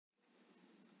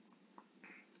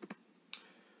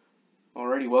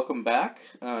Alrighty, welcome back.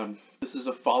 This is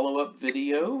a follow-up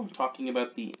video talking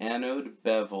about the anode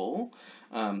bevel.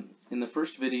 In the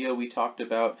first video we talked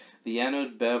about the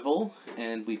anode bevel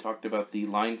and we talked about the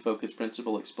line focus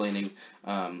principle explaining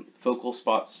focal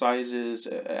spot sizes,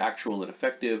 actual and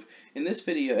effective. In this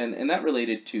video, and that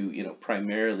related to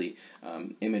primarily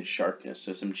image sharpness,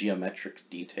 so some geometric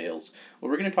details.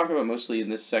 What we're going to talk about mostly in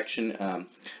this section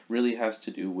really has to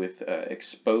do with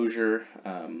exposure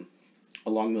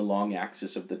along the long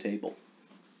axis of the table.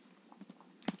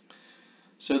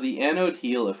 So the anode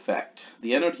heel effect.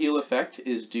 The anode heel effect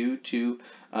is due to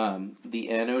the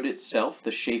anode itself, the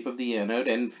shape of the anode,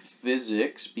 and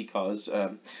physics because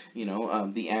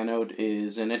the anode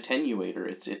is an attenuator.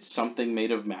 It's something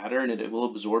made of matter, and it will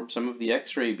absorb some of the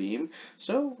X-ray beam.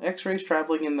 So X-rays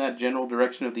traveling in that general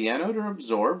direction of the anode are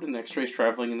absorbed, and X-rays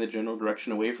traveling in the general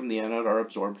direction away from the anode are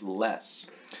absorbed less.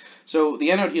 So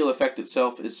the anode heel effect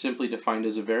itself is simply defined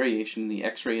as a variation in the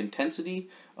X-ray intensity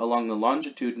along the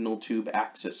longitudinal tube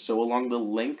axis. So along the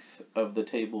length of the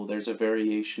table, there's a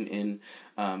variation in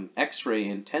X-ray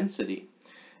intensity.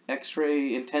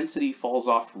 X-ray intensity falls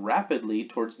off rapidly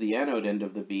towards the anode end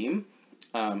of the beam,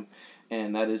 and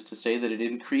that is to say that it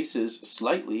increases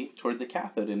slightly toward the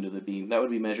cathode end of the beam. That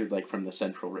would be measured like from the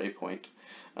central ray point.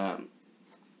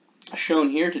 Shown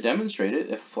here to demonstrate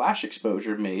it, a flash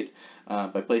exposure made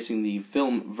by placing the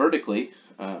film vertically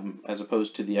as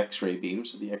opposed to the X-ray beam.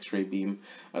 So the X-ray beam,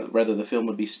 rather the film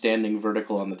would be standing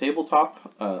vertical on the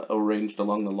tabletop, arranged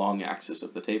along the long axis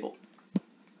of the table.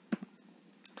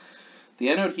 The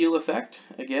anode heel effect,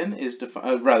 again, is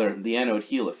the anode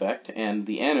heel effect and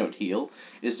the anode heel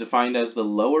is defined as the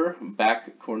lower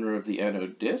back corner of the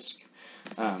anode disc.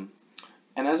 And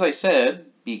as I said,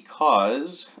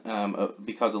 because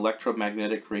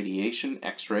electromagnetic radiation,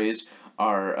 X-rays,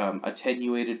 are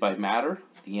attenuated by matter,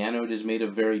 the anode is made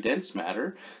of very dense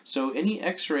matter. So any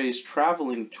X-rays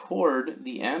traveling toward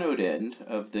the anode end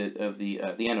of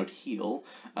the anode heel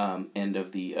end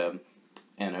of the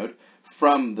anode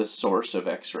from the source of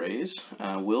X-rays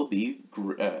will be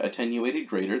attenuated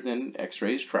greater than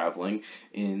X-rays traveling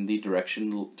in the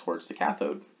direction towards the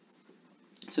cathode.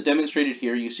 So demonstrated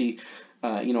here, you see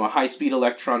a high-speed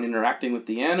electron interacting with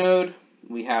the anode.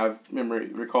 We have,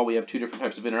 recall we have two different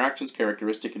types of interactions,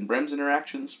 characteristic and Brem's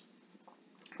interactions.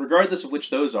 Regardless of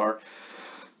which those are,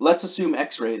 let's assume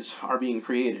X-rays are being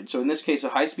created. So in this case, a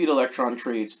high-speed electron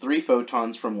creates 3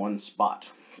 photons from one spot.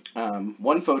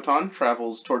 One photon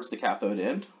travels towards the cathode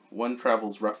end, one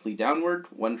travels roughly downward,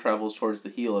 one travels towards the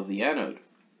heel of the anode.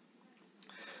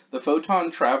 The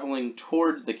photon traveling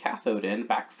toward the cathode end,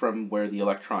 back from where the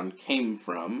electron came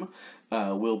from,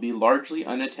 will be largely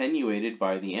unattenuated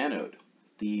by the anode.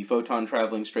 The photon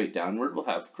traveling straight downward will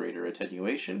have greater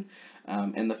attenuation,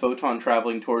 and the photon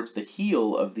traveling towards the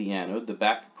heel of the anode, the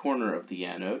back corner of the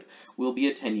anode, will be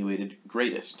attenuated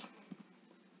greatest.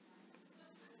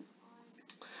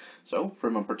 So,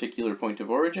 from a particular point of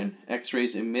origin,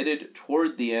 X-rays emitted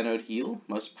toward the anode heel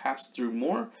must pass through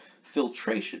more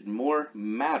filtration, more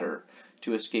matter,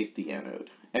 to escape the anode.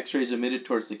 X-rays emitted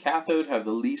towards the cathode have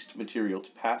the least material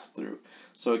to pass through.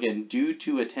 So again, due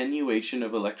to attenuation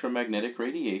of electromagnetic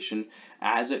radiation,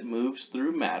 as it moves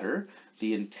through matter,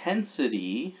 the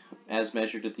intensity, as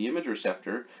measured at the image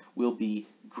receptor, will be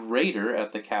greater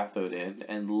at the cathode end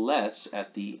and less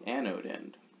at the anode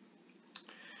end.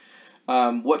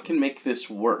 What can make this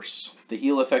worse? The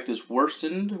heel effect is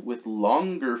worsened with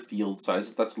longer field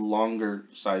sizes, that's longer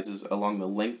sizes along the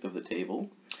length of the table.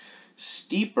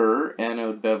 Steeper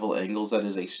anode bevel angles, that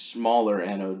is a smaller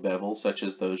anode bevel, such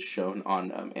as those shown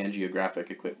on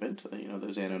angiographic equipment,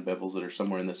 those anode bevels that are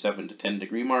somewhere in the 7 to 10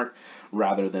 degree mark,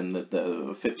 rather than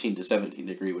the 15 to 17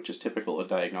 degree, which is typical of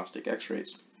diagnostic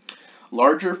X-rays.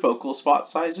 Larger focal spot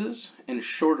sizes and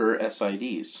shorter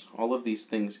SIDs. All of these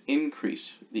things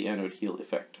increase the anode heel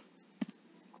effect.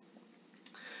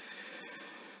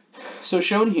 So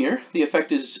shown here, the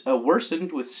effect is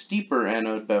worsened with steeper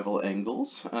anode bevel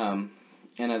angles. And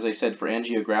as I said, for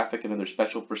angiographic and other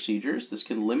special procedures, this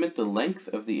can limit the length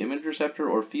of the image receptor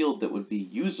or field that would be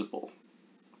usable.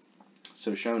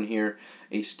 So shown here,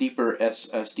 a steeper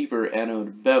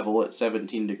anode bevel at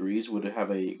 17 degrees would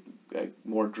have a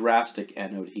more drastic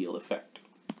anode heel effect.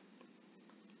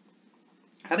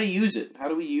 How to use it? How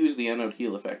do we use the anode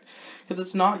heel effect? Because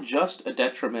it's not just a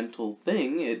detrimental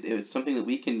thing, it's something that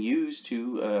we can use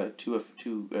to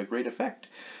a great effect.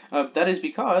 That is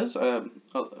because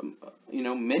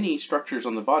many structures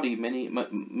on the body, many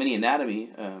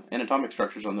anatomic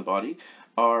structures on the body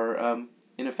are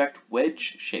in effect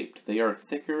wedge-shaped. They are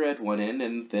thicker at one end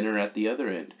and thinner at the other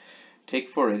end. Take,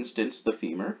 for instance, the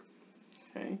femur.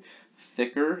 Okay,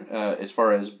 thicker as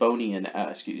far as bony and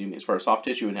as far as soft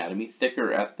tissue anatomy,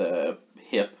 thicker at the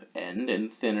hip end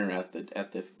and thinner at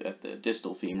the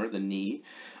distal femur, the knee,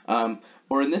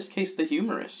 or in this case the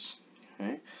humerus.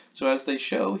 Okay, so as they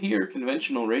show here,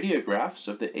 conventional radiographs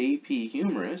of the AP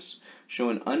humerus show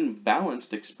an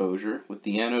unbalanced exposure with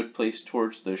the anode placed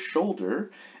towards the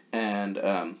shoulder, and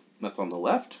that's on the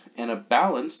left, and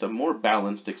a more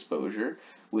balanced exposure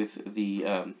with the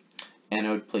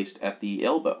anode placed at the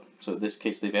elbow. So in this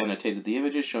case, they've annotated the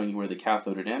images showing you where the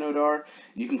cathode and anode are.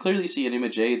 You can clearly see in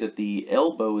image A that the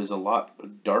elbow is a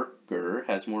lot darker,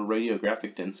 has more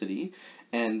radiographic density,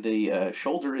 and the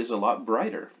shoulder is a lot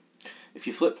brighter. If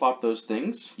you flip-flop those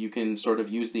things, you can sort of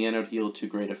use the anode heel to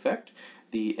great effect.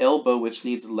 The elbow, which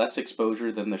needs less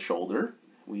exposure than the shoulder,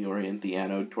 we orient the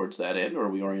anode towards that end, or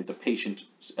we orient the patient's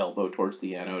elbow towards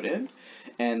the anode end,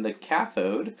 and the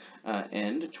cathode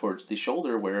end towards the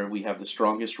shoulder, where we have the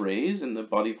strongest rays and the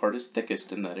body part is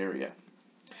thickest in that area.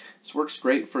 This works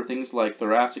great for things like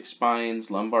thoracic spines,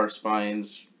 lumbar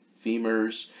spines,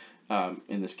 femurs,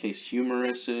 in this case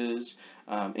humeruses.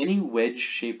 Any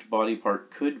wedge-shaped body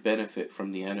part could benefit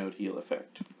from the anode heel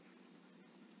effect.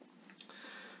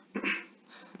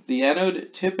 The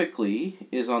anode typically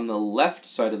is on the left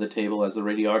side of the table as the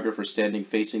radiographer standing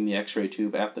facing the X-ray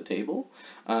tube at the table.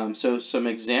 So some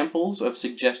examples of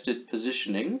suggested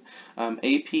positioning.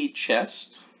 AP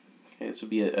chest, okay, this would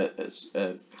be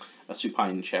a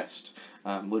supine chest,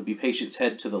 would be patient's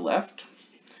head to the left.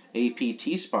 AP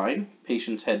T-spine,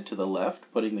 patient's head to the left,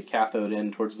 putting the cathode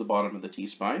end towards the bottom of the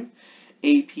T-spine.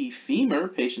 AP femur,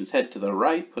 patient's head to the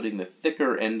right, putting the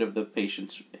thicker end of the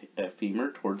patient's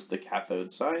femur towards the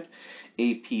cathode side.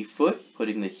 AP foot,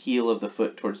 putting the heel of the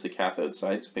foot towards the cathode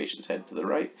side, so patient's head to the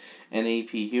right. And AP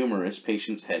humerus,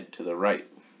 patient's head to the right.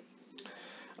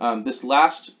 This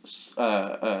last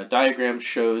diagram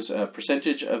shows a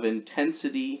percentage of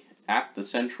intensity at the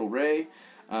central ray.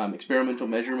 Experimental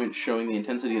measurements showing the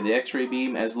intensity of the X-ray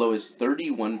beam as low as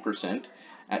 31%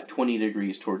 at 20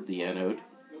 degrees toward the anode,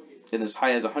 and as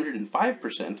high as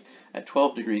 105% at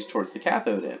 12 degrees towards the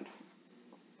cathode end.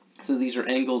 So these are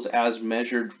angles as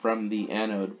measured from the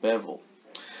anode bevel.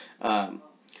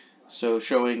 So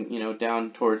showing,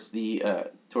 down towards the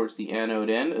anode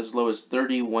end as low as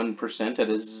 31% at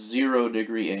a 0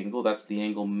 degree angle. That's the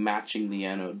angle matching the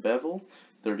anode bevel,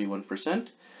 31%.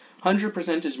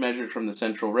 100% is measured from the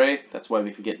central ray. That's why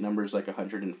we can get numbers like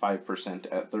 105%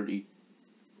 at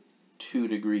 32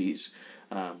 degrees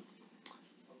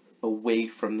away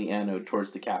from the anode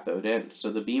towards the cathode end.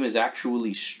 So the beam is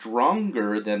actually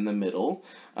stronger than the middle,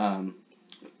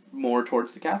 more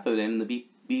towards the cathode end. The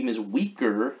beam is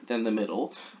weaker than the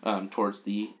middle towards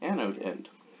the anode end.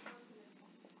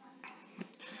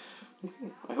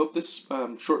 Okay. I hope this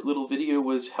short little video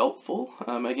was helpful.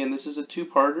 Again, this is a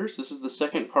two-parter. So this is the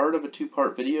second part of a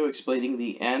two-part video explaining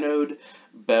the anode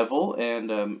bevel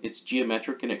and its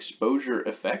geometric and exposure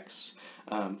effects.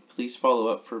 Please follow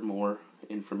up for more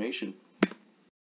information.